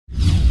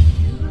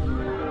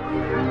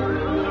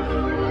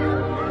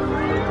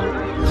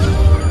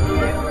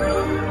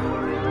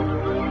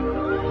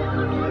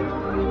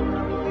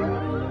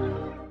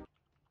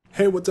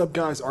Hey, what's up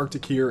guys,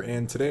 Arctic here,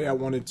 and today I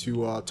wanted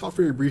to talk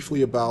very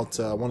briefly about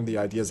one of the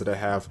ideas that I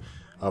have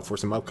for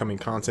some upcoming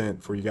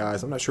content for you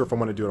guys. I'm not sure if I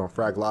want to do it on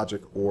Frag Logic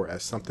or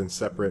as something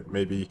separate.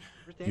 Maybe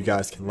you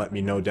guys can let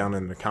me know down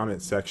in the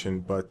comment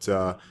section, but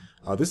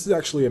this is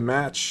actually a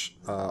match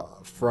a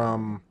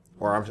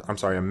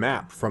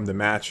map from the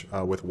match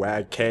with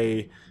WaG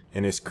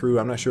and his crew.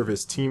 I'm not sure of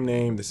his team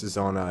name. This is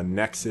on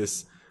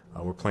Nexus.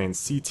 We're playing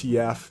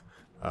CTF.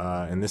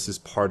 And this is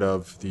part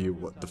of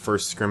the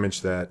first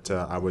scrimmage that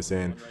I was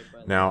in.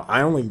 Now,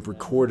 I only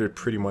recorded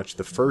pretty much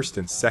the first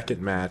and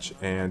second match,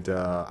 and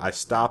I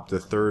stopped the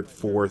third,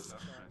 fourth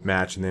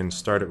match, and then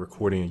started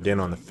recording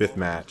again on the fifth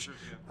match.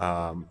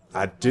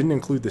 I didn't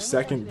include the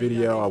second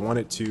video. I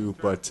wanted to,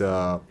 but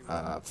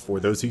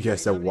for those of you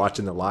guys that were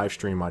watching the live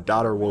stream, my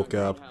daughter woke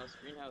up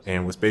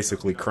and was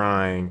basically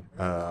crying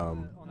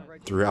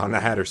throughout, and I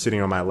had her sitting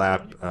on my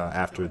lap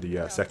after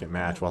the second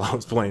match while I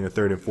was playing the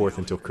third and fourth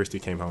until Christy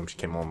came home. She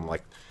came home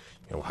like,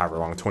 however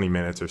long, 20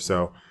 minutes or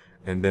so,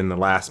 and then the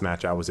last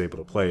match I was able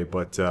to play.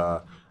 But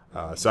so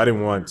I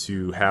didn't want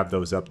to have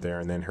those up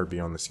there and then her be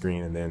on the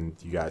screen, and then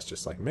you guys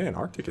just like, man,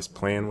 Arctic is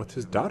playing with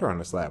his daughter on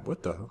his lap.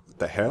 What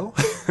the hell?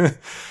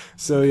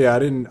 So yeah,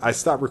 I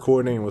stopped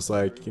recording and was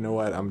like, you know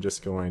what, I'm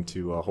just going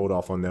to hold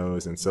off on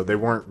those. And so they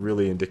weren't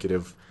really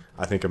indicative,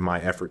 I think, of my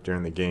effort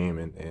during the game,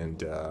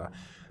 and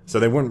so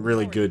they weren't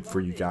really good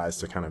for you guys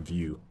to kind of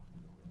view.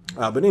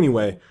 But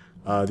anyway,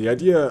 the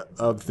idea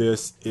of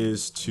this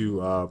is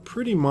to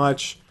pretty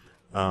much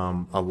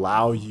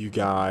allow you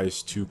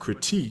guys to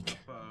critique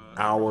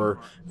our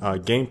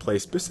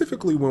gameplay,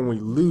 specifically when we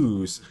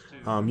lose.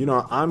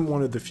 I'm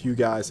one of the few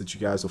guys that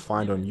you guys will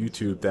find on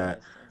YouTube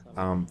that,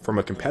 from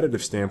a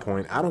competitive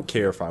standpoint, I don't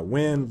care if I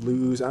win,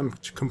 lose. I'm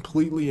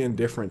completely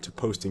indifferent to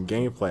posting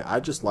gameplay.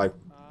 I just like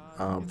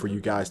for you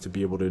guys to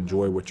be able to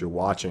enjoy what you're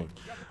watching,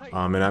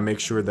 and I make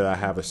sure that I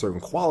have a certain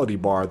quality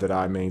bar that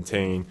I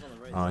maintain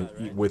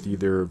with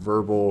either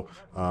verbal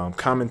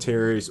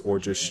commentaries or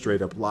just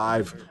straight up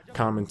live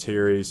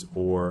commentaries,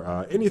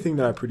 or anything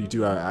that I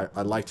do.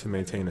 I like to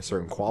maintain a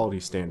certain quality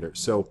standard.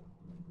 So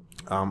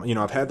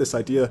I've had this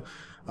idea.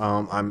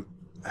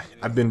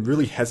 I've been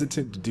really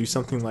hesitant to do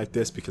something like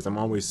this because I'm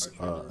always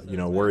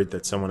worried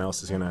that someone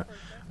else is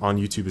on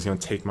YouTube is gonna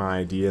take my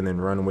idea and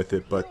then run with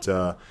it. But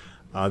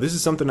this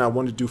is something I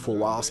wanted to do for a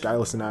while.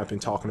 Skyless and I have been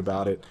talking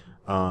about it.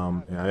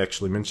 And I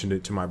actually mentioned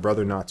it to my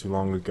brother not too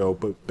long ago.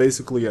 But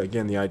basically,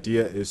 again, the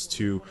idea is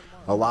to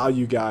allow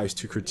you guys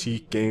to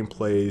critique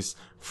gameplays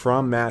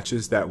from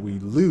matches that we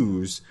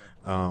lose,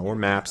 or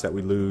maps that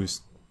we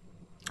lose,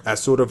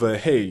 as sort of a,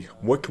 hey,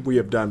 what could we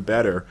have done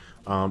better?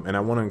 And I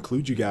want to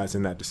include you guys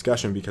in that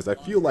discussion because I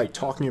feel like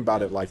talking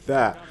about it like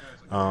that,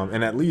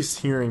 and at least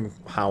hearing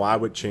how I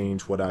would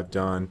change what I've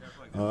done,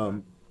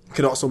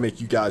 could also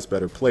make you guys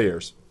better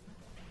players.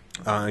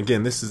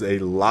 Again, this is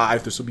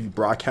this will be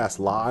broadcast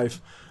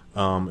live,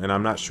 and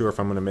I'm not sure if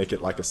I'm going to make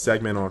it like a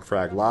segment on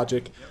Frag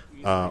Logic,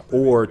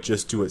 or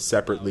just do it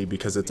separately,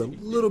 because it's a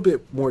little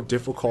bit more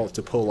difficult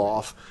to pull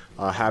off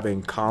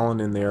having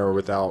Colin in there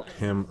without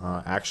him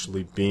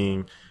actually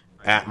being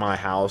at my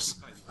house,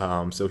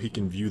 so he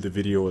can view the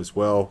video as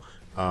well.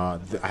 I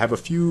have a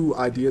few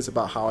ideas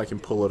about how I can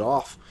pull it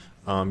off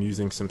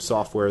using some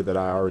software that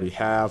I already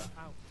have.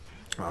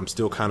 I'm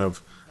still kind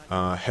of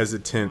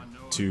hesitant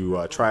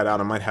to try it out.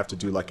 I might have to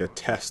do like a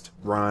test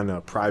run, a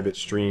private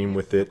stream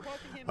with it.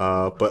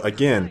 But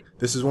again,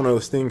 this is one of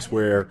those things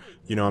where,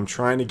 I'm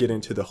trying to get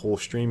into the whole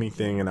streaming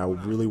thing, and I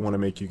really want to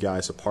make you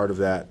guys a part of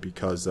that,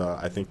 because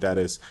I think that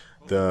is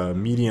the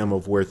medium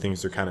of where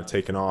things are kind of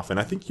taking off. And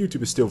I think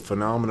YouTube is still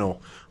phenomenal,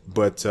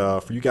 but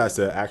for you guys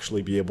to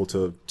actually be able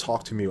to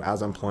talk to me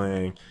as I'm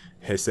playing,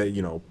 say,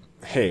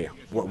 hey,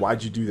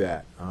 why'd you do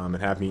that? And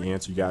have me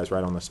answer you guys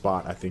right on the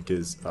spot, I think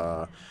is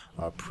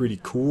pretty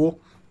cool.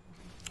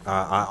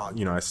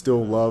 I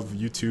still love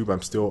YouTube.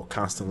 I'm still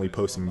constantly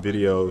posting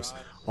videos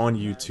on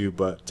YouTube,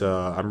 but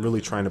I'm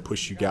really trying to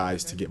push you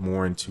guys to get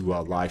more into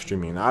live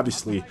streaming. And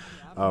obviously,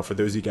 for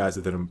those of you guys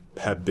that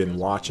have been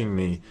watching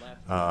me,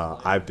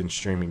 I've been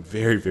streaming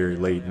very, very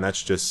late, and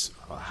that's just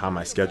how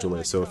my schedule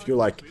is. So if you're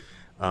like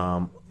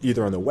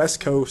either on the West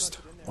Coast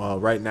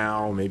right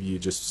now, maybe you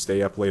just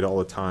stay up late all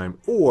the time,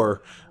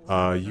 or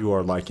you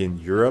are like in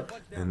Europe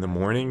in the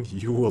morning,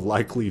 you will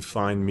likely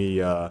find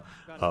me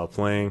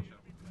playing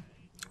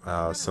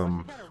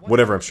some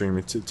whatever I'm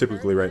streaming.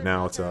 Typically right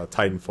now it's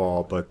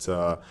Titanfall, but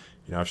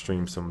I've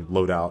streamed some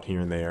Loadout here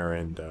and there,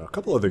 and a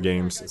couple other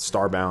games,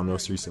 Starbound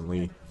most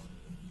recently,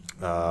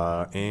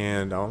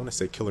 and I want to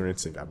say Killer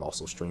Instinct I've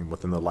also streamed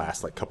within the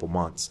last couple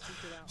months.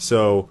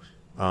 So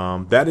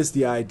that is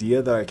the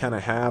idea that I kind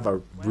of have.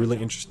 I'm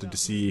really interested to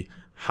see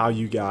how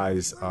you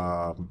guys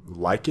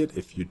like it.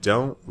 If you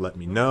don't, let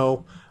me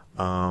know.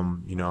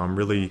 I'm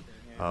really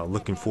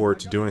looking forward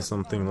to doing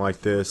something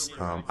like this.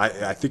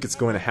 I think it's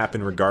going to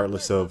happen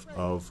regardless of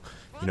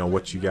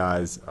what you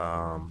guys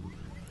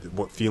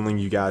what feeling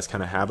you guys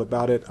kind of have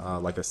about it.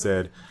 Like I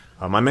said,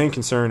 my main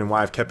concern and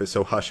why I've kept it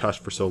so hush-hush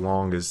for so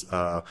long is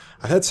I've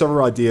had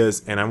several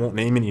ideas, and I won't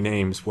name any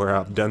names, where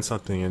I've done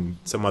something and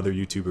some other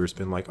YouTuber's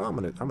been like, oh, I'm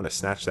gonna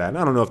snatch that. And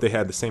I don't know if they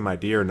had the same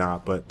idea or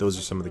not, but those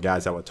are some of the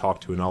guys I would talk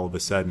to, and all of a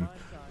sudden,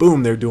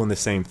 boom, they're doing the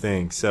same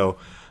thing. So,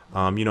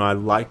 you know, I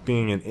like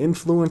being an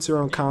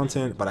influencer on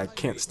content, but I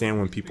can't stand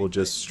when people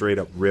just straight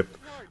up rip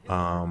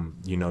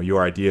you know,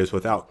 your ideas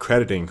without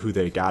crediting who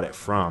they got it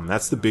from.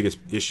 That's the biggest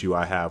issue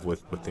I have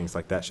with things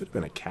like that. Should have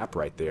been a cap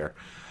right there.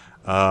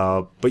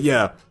 But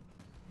yeah,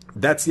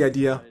 that's the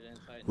idea.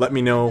 Let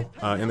me know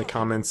in the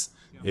comments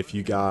if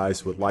you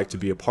guys would like to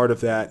be a part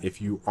of that.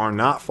 If you are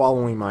not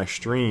following my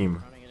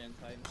stream,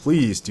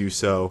 please do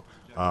so.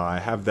 I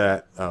have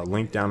that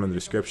link down in the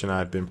description.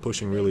 I've been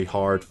pushing really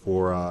hard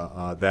for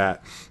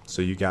that,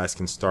 so you guys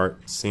can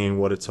start seeing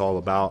what it's all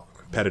about,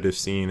 competitive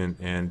scene,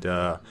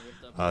 and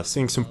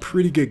seeing some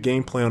pretty good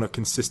gameplay on a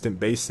consistent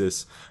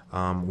basis,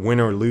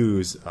 win or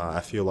lose. I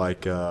feel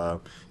like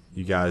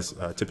you guys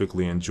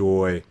typically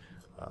enjoy,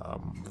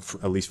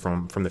 at least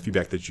from the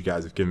feedback that you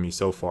guys have given me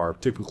so far,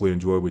 typically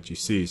enjoy what you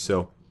see.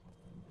 So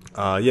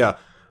yeah,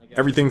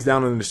 everything's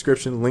down in the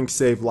description. Link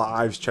save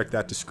lives, check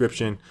that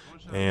description.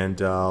 And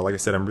like I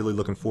said, I'm really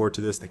looking forward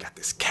to this. They got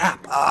this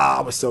cap.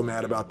 I was so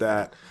mad about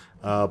that.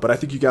 But I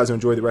think you guys will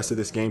enjoy the rest of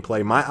this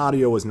gameplay. My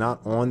audio is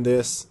not on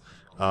this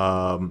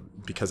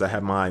because I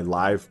have my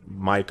live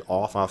mic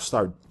off. I'll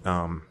start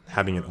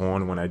having it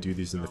on when I do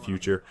these in the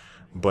future.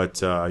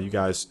 But you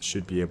guys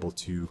should be able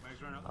to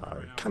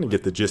kind of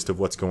get the gist of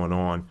what's going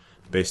on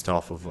based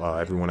off of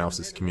everyone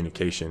else's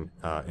communication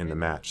in the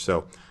match.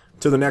 So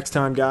until the next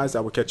time, guys,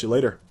 I will catch you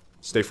later.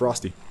 Stay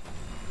frosty.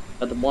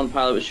 The one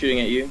pilot was shooting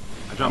at you.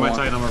 I dropped my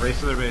Titan. I'm gonna race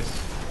to their base.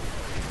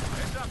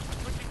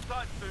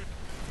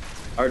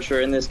 Archer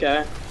in this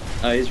guy.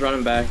 He's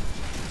running back.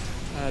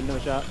 No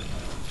shot.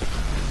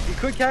 You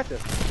could catch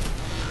it.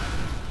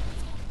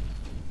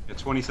 Yeah,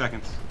 20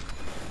 seconds.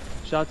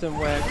 Shots in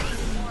WaG.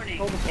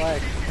 Hold the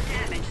flag.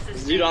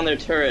 There's a dude on their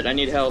turret. I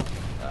need help.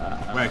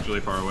 WaG's really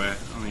far away. I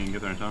don't think you can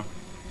get there in time.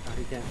 No,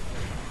 he can't.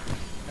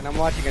 And I'm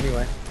watching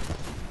anyway.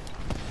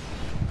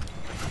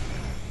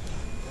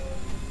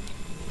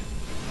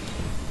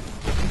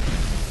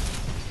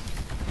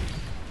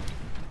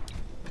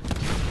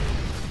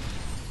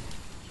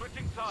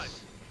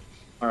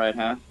 Alright,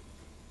 huh?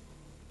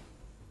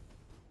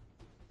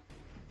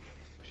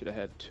 Should have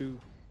had 2.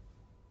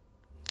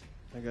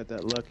 I got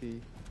that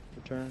lucky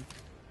return.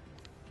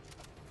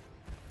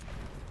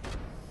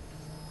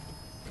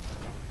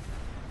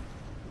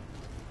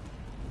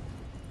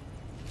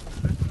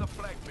 This is a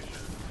flag mission.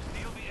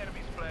 Steal the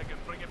enemy's flag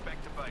and bring it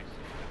back to base.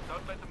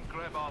 Don't let them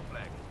grab our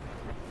flag.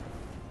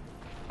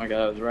 Oh my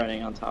god, I was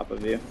riding on top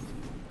of you.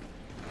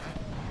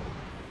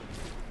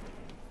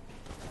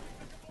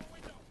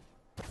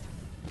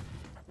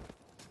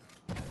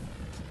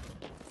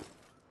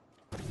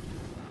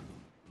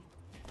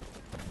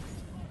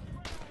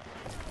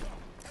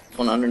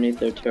 One underneath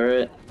their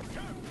turret.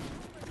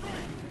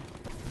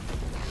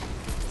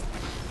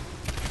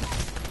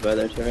 By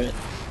their turret.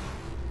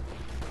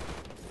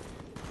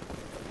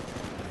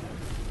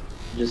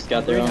 Just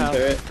got their own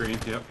turret. Green,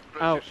 yep.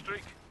 Out.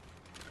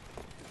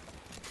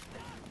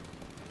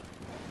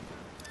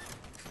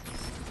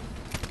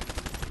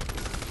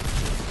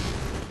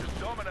 Just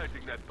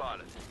dominating that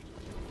pilot.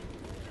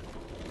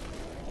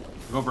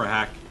 Go for a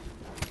hack.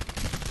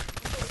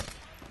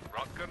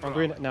 Rock and On roll.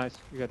 green. Nice.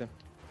 You got them.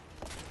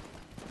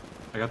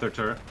 I got their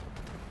turret.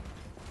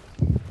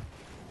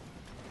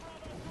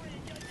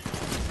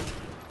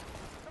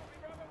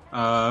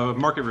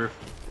 Market roof.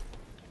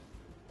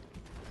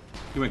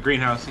 He went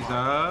greenhouse. He's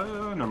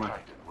never mind.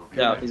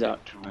 Yeah, he's out.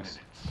 Nice.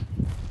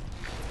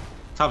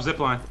 Top zip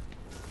line.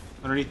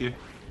 Underneath you.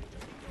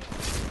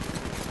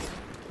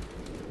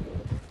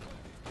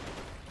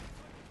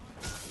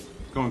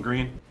 Going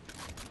green.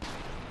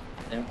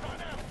 Yeah.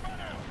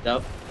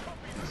 Yep.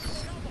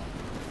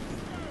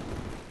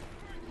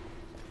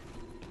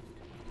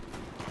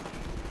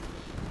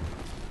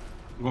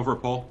 I'm going for a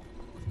pole.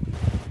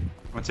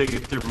 I'm gonna take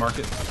it through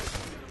market.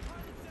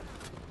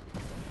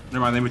 Never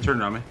mind, they would turn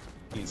it on me.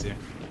 You can see it.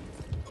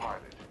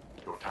 Pilot,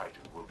 your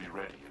Titan will be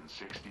ready in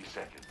 60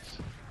 seconds.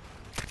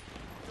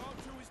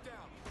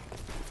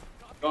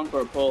 Going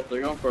for a pull.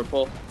 They're going for a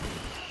pull.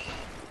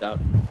 He's out.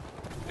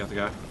 Got the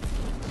guy.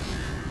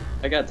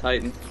 I got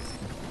Titan.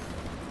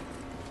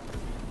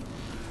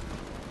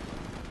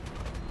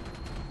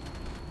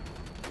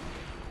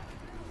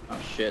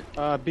 Oh shit.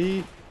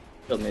 B.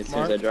 Killed me as soon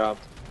as I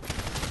dropped.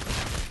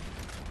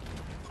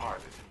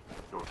 Pilot,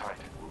 your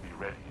Titan will be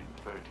ready in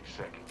 30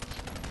 seconds.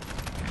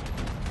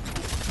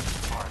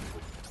 Pilot,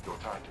 your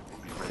Titan will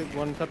be ready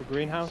One in top of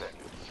greenhouse. seconds.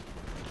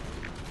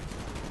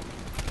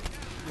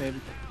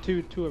 Maybe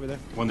two over there.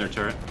 One there,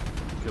 turret.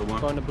 Kill one.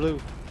 Going to blue. Your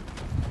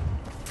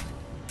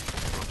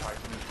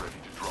Titan is ready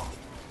to drop.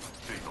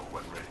 Signal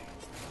when ready.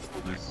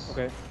 Nice.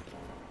 Okay.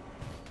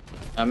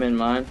 I'm in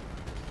mine.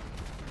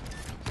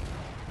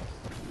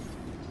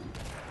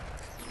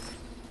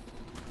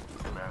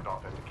 Command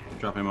authenticated.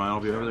 Dropping mine. I'll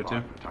be over there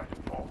too.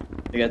 Titanfall.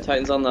 We got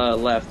Titans on the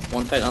left.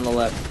 One Titan on the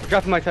left.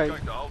 Dropping my Titan.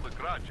 Going to hold the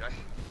grudge, eh?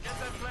 Get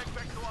that flag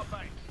back to our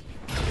base.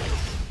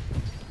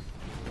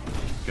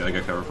 Okay, I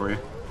got cover for you.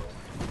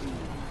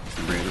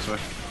 Bring it this way.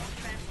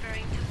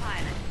 Transferring to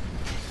pilot.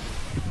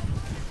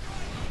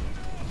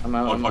 I'm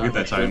out. I'll get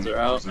that Titan. Shields are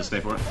I'm out. just gonna stay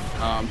for it.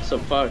 I'm so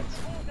fucked.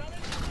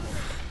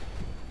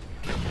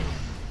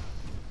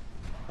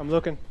 I'm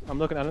looking. I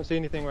don't see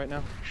anything right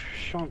now.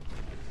 Sean.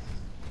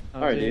 I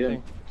don't Alright, see dude.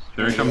 anything.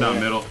 They're gonna come down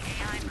middle.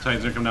 The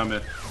Titans are gonna come down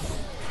mid.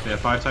 They have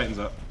 5 Titans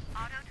up.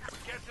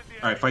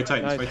 Alright, fight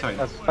Titans, Nice. fight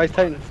Titans. Fight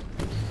Titans.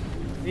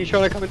 Me and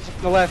Sean are coming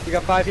from the left. We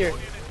got 5 here.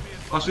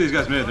 Watch these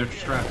guys mid, they're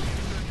strapped.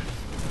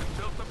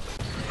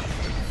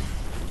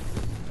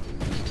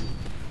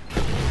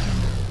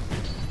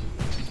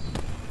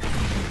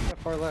 Got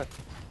far left.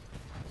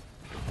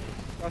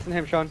 Crossing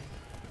him, Sean.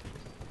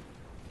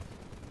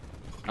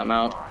 I'm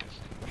out.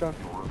 Sean.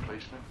 Your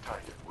replacement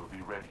Titan will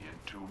be ready in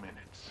 2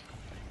 minutes.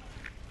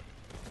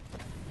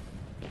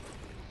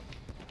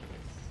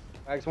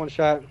 Bags 1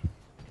 shot.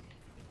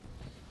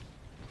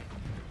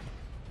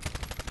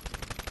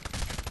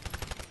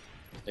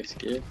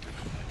 Execute.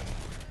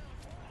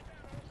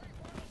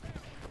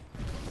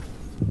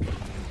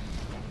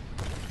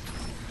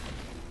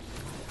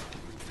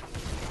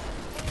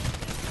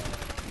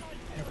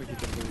 Be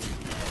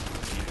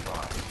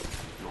advised,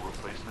 your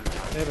replacement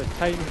Titan They have a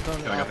Titan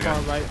on I our got the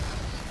far guy. right.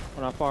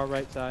 On our far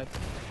right side.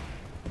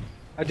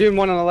 I do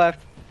 1 on the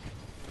left.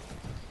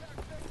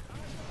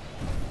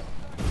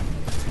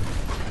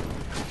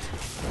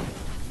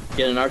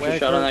 Get an archer Wag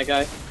shot on hurt.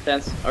 that guy.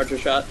 Tense. Archer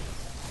shot.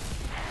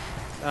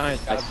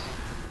 Nice. Nice.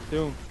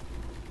 Doom.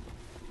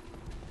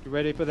 You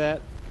ready for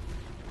that?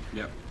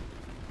 Yep.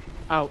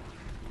 Out.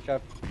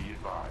 Shot. be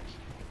advised.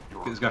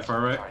 Your This guy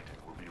far replacement right.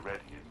 Titan will be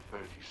ready in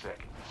 30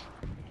 seconds.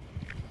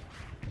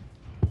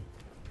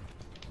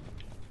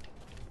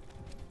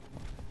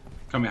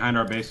 Come behind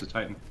our base, the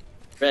Titan.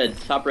 Red.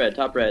 Top red.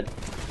 Top red.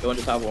 Going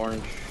to top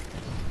orange.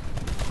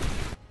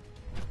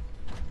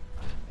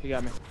 He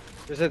got me.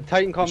 There's a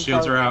Titan The coming.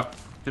 shields are out.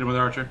 Hit him with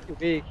Archer.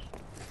 Big.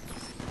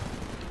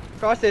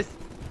 Cross this.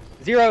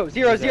 0,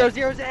 0, 0,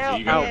 0, 0. Yeah,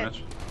 you got Yeah. it, Mitch.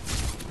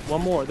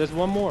 One more. There's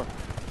one more.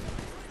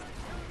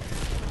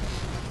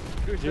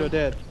 0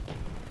 dead.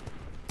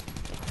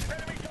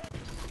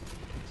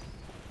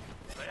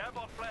 They have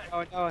our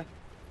flag. Oh no.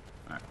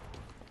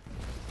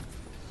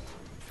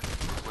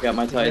 Got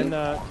my And Titan.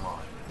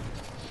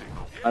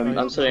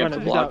 I'm setting up to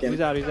He's block out. him. He's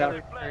out. He's out.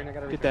 I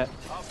gotta Get that.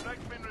 Our flag's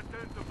been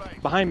returned to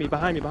base. Behind me.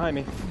 Behind me. Behind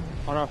me.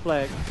 On our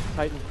flag.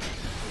 Titan.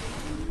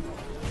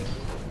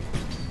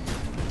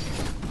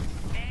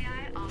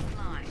 AI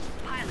offline.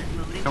 Pilot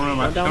mode Coming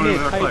engaged. Down coming in mid,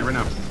 with our flag Titan. right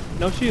now.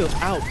 No shield.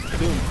 Out. Doom.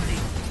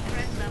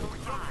 Threat level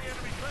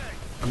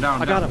 5. I'm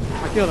down. I got him.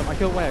 I killed him. I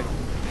killed Wag.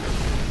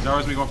 There's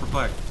always me going for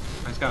flag.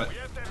 I just got it.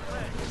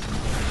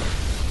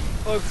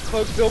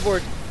 Cloak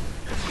billboard.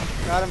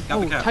 Got him. Got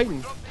Oh, the cap.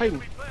 Titan.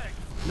 Titan.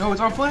 No,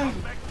 it's on flag.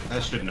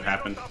 That shouldn't have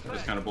happened. That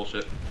was kind of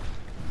bullshit.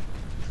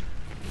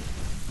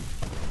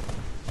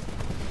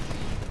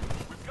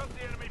 We've got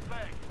the enemy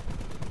flag.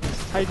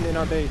 Titan in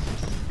our base.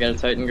 Got a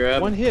Titan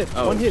grab. One hit.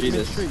 Oh, One hit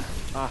Jesus. mid-street.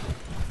 Ah.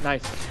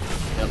 Nice.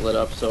 Got lit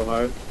up so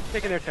hard.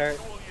 Taking their turret.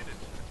 To all units.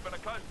 It's been a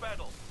close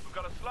battle. We've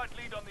got a slight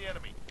lead on the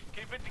enemy.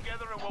 Keep it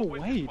together and No we'll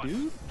win way, this one.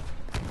 dude.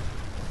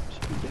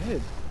 Should be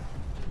dead.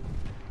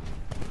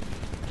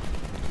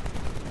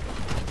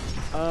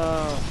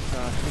 Oh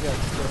gosh, we got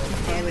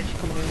pilots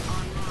coming in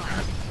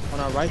Online. on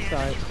our right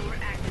side. Core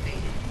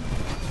activated.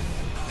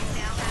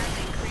 Now has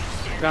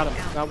increased Got him.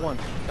 damage Got one.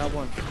 Got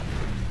one.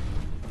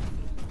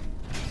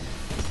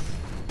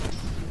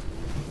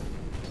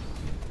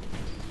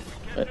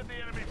 Captured the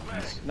enemy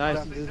flag.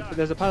 Nice.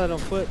 There's a pilot on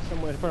foot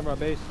somewhere in front of our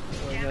base.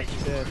 Oh, yes,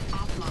 he's dead.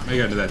 offline. I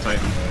got into that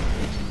Titan.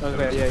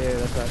 Okay, yeah,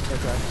 that's right.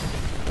 That's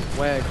right.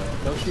 Wag.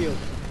 No shield.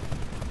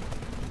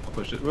 I'll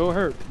push it. Real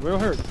hurt. Real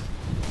hurt.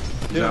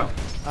 He's Dude. out.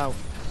 Ow.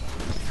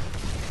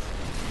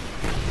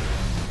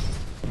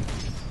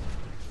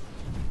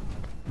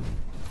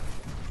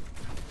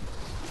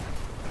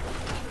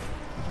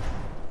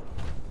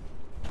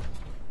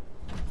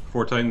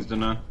 Four Titans to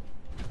none.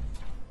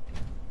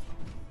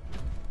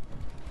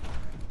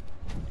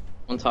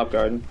 On top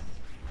garden.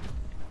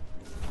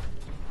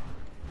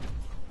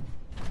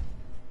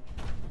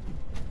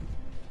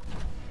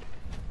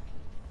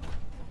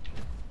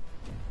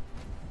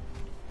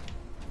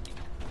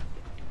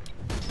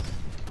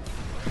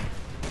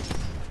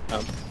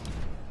 Oh.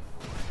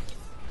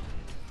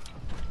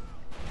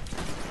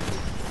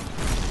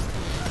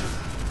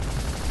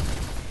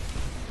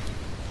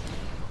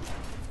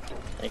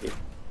 Thank you.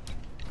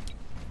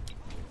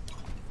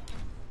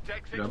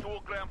 Take 6 Yep. to all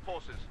ground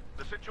forces.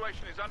 The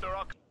situation is under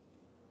our...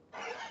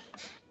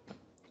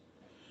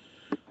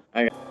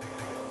 I got